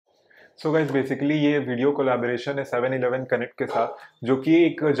So guys basically ये video collaboration है 7-Eleven connect के साथ, जो कि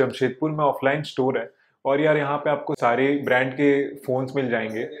एक जमशेदपुर में ऑफलाइन स्टोर है। और यार यहाँ पे आपको सारे ब्रांड के फ़ोन्स मिल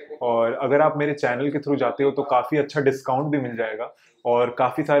जाएंगे। और अगर आप मेरे चैनल के थ्रू जाते हो तो काफ़ी अच्छा डिस्काउंट भी मिल जाएगा और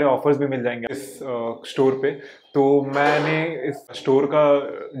काफ़ी सारे ऑफर्स भी मिल जाएंगे इस स्टोर पे। तो मैंने इस स्टोर का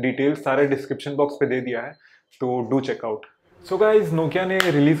डिटेल्स सारे डिस्क्रिप्शन बॉक्स पे दे दिया है, तो do check out. So guys Nokia ने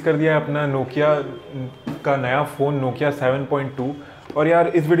रिलीज़ कर दिया है अपना नोकिया का नया फ़ोन नोकिया 7.2। और यार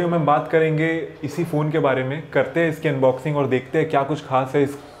इस वीडियो में हम बात करेंगे इसी फ़ोन के बारे में, करते हैं इसकी अनबॉक्सिंग और देखते हैं क्या कुछ खास है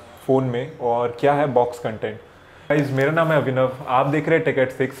इस फ़ोन में और क्या है बॉक्स कंटेंट। गाइस मेरा नाम है अभिनव, आप देख रहे हैं टेक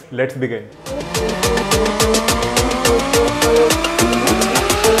एट 6। Let's begin.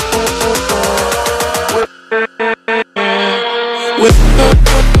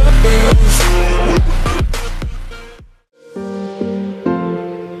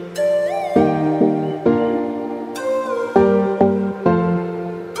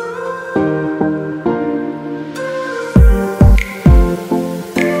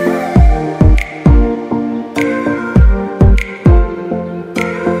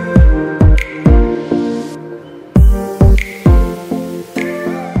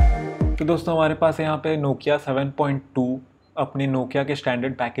 तो दोस्तों हमारे पास यहाँ पे नोकिया 7.2 अपने नोकिया के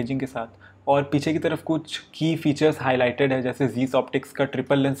स्टैंडर्ड पैकेजिंग के साथ, और पीछे की तरफ कुछ की फीचर्स हाईलाइटेड है, जैसे जीस ऑप्टिक्स का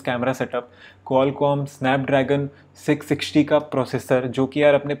triple lens camera setup, Qualcomm Snapdragon 660 का प्रोसेसर, जो कि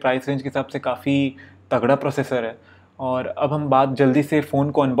यार अपने प्राइस रेंज के हिसाब से काफ़ी तगड़ा प्रोसेसर है। और अब हम बात जल्दी से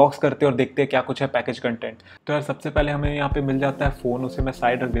फ़ोन को अनबॉक्स करते हैं और देखते हैं क्या कुछ है पैकेज कंटेंट। तो यार सबसे पहले हमें यहाँ पे मिल जाता है फ़ोन, उसे मैं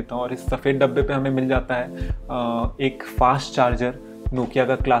साइड रख देता हूँ। और इस सफ़ेद डब्बे पे हमें मिल जाता है एक फास्ट चार्जर, नोकिया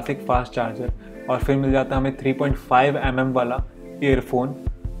का क्लासिक फास्ट चार्जर। और फिर मिल जाता है हमें 3.5 mm वाला ईयरफोन।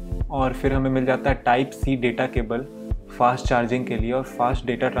 और फिर हमें मिल जाता है टाइप सी डेटा केबल फास्ट चार्जिंग के लिए और फास्ट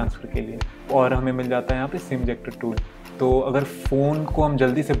डेटा ट्रांसफ़र के लिए। और हमें मिल जाता है यहाँ पे सिम इजेक्टर टूल। तो अगर फ़ोन को हम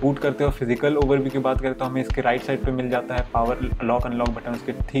जल्दी से बूट करते हैं और फिजिकल ओवरव्यू की बात करें तो हमें इसके राइट साइड पे मिल जाता है पावर लॉक अनलॉक बटन,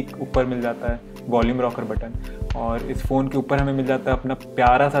 उसके ठीक ऊपर मिल जाता है वॉल्यूम रॉकर बटन। और इस फ़ोन के ऊपर हमें मिल जाता है अपना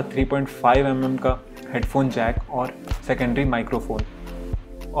प्यारा सा 3.5 mm का हेडफोन जैक और सेकेंडरी माइक्रोफोन।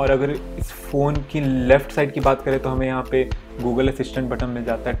 और अगर इस फ़ोन की लेफ़्ट साइड की बात करें तो हमें यहाँ पे गूगल असिस्टेंट बटन मिल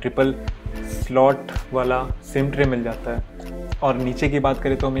जाता है, ट्रिपल स्लॉट वाला सिम ट्रे मिल जाता है। और नीचे की बात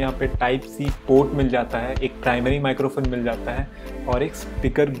करें तो हमें यहाँ पे टाइप सी पोर्ट मिल जाता है, एक प्राइमरी माइक्रोफोन मिल जाता है और एक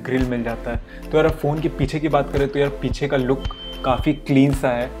स्पीकर ग्रिल मिल जाता है। तो यार फ़ोन के पीछे की बात करें तो यार पीछे का लुक काफ़ी क्लीन सा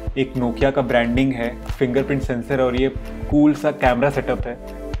है, एक नोकिया का ब्रांडिंग है, फिंगरप्रिंट सेंसर और ये कूल सा कैमरा सेटअप है।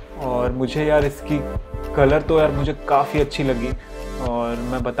 और मुझे यार इसकी कलर तो यार मुझे काफ़ी अच्छी लगी। और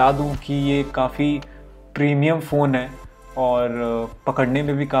मैं बता दूं कि ये काफ़ी प्रीमियम फ़ोन है और पकड़ने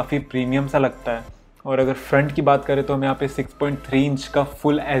में भी काफ़ी प्रीमियम सा लगता है। और अगर फ्रंट की बात करें तो हमें यहाँ पे 6.3 इंच का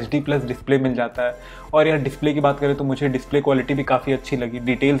फुल HD+ डिस्प्ले मिल जाता है। और यार डिस्प्ले की बात करें तो मुझे डिस्प्ले क्वालिटी भी काफ़ी अच्छी लगी,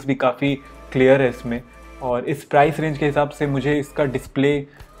 डिटेल्स भी काफ़ी क्लियर है इसमें। और इस प्राइस रेंज के हिसाब से मुझे इसका डिस्प्ले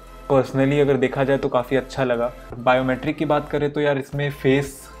पर्सनली अगर देखा जाए तो काफ़ी अच्छा लगा। बायोमेट्रिक की बात करें तो यार इसमें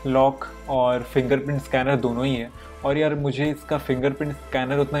फेस लॉक और फिंगरप्रिंट स्कैनर दोनों ही है। और यार मुझे इसका फिंगरप्रिंट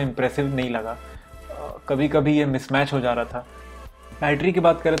स्कैनर उतना इम्प्रेसिव नहीं लगा, कभी कभी ये मिसमैच हो जा रहा था। बैटरी की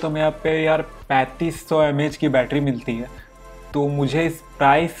बात करें तो हमें यहाँ पे यार 3500 mAh की बैटरी मिलती है, तो मुझे इस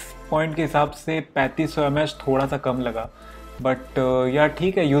प्राइस पॉइंट के हिसाब से 3500 mAh थोड़ा सा कम लगा। बट यार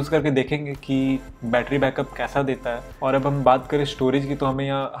ठीक है, यूज़ करके देखेंगे कि बैटरी बैकअप कैसा देता है। और अब हम बात करें स्टोरेज की तो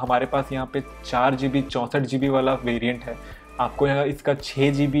हमारे पास यहाँ पे 4 GB 64 GB वाला वेरिएंट है। आपको यहाँ इसका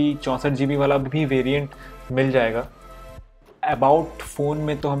 6 GB 64 GB वाला भी वेरिएंट मिल जाएगा। अबाउट फ़ोन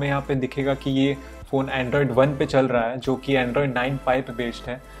में तो हमें यहाँ पे दिखेगा कि ये फ़ोन Android 1 पे चल रहा है, जो कि Android 9 Pie पे बेस्ड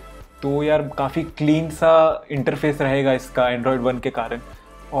है। तो यार काफ़ी क्लीन सा इंटरफेस रहेगा इसका Android 1 के कारण।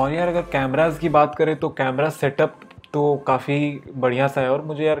 और यार अगर कैमराज़ की बात करें तो कैमरा सेटअप तो काफ़ी बढ़िया सा है। और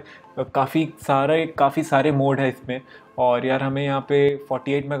मुझे यार काफ़ी सारे मोड है इसमें। और यार हमें यहाँ पे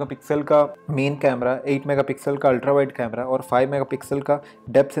 48 मेगापिक्सल का मेन कैमरा, 8 मेगापिक्सल का अल्ट्रा वाइड कैमरा और 5 मेगापिक्सल का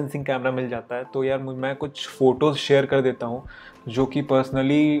डेप्थ सेंसिंग कैमरा मिल जाता है। तो यार मैं कुछ फ़ोटोज़ शेयर कर देता हूँ, जो कि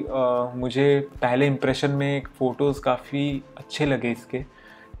पर्सनली मुझे पहले इंप्रेशन में फ़ोटोज़ काफ़ी अच्छे लगे इसके।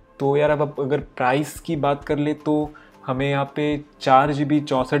 तो यार अब अगर प्राइस की बात कर ले तो हमें यहाँ पे 4 GB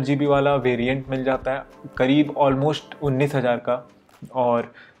 64 GB वाला वेरिएंट मिल जाता है, करीब ऑलमोस्ट 19,000 का।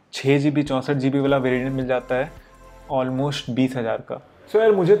 और 6 GB 64 GB वाला वेरिएंट मिल जाता है ऑलमोस्ट 20,000 का। सो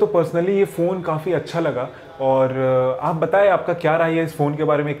यार मुझे तो पर्सनली ये फ़ोन काफ़ी अच्छा लगा। और आप बताएं आपका क्या राय है इस फ़ोन के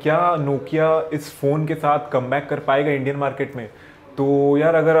बारे में, क्या नोकिया इस फ़ोन के साथ कमबैक कर पाएगा इंडियन मार्केट में? तो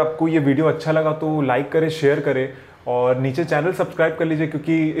यार अगर आपको ये वीडियो अच्छा लगा तो लाइक करें, शेयर करें और नीचे चैनल सब्सक्राइब कर लीजिए,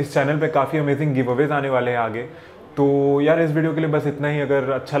 क्योंकि इस चैनल पे काफ़ी अमेजिंग गिव अवेज आने वाले हैं आगे। तो यार इस वीडियो के लिए बस इतना ही। अगर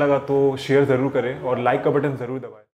अच्छा लगा तो शेयर ज़रूर करें और लाइक का बटन ज़रूर दबाएं।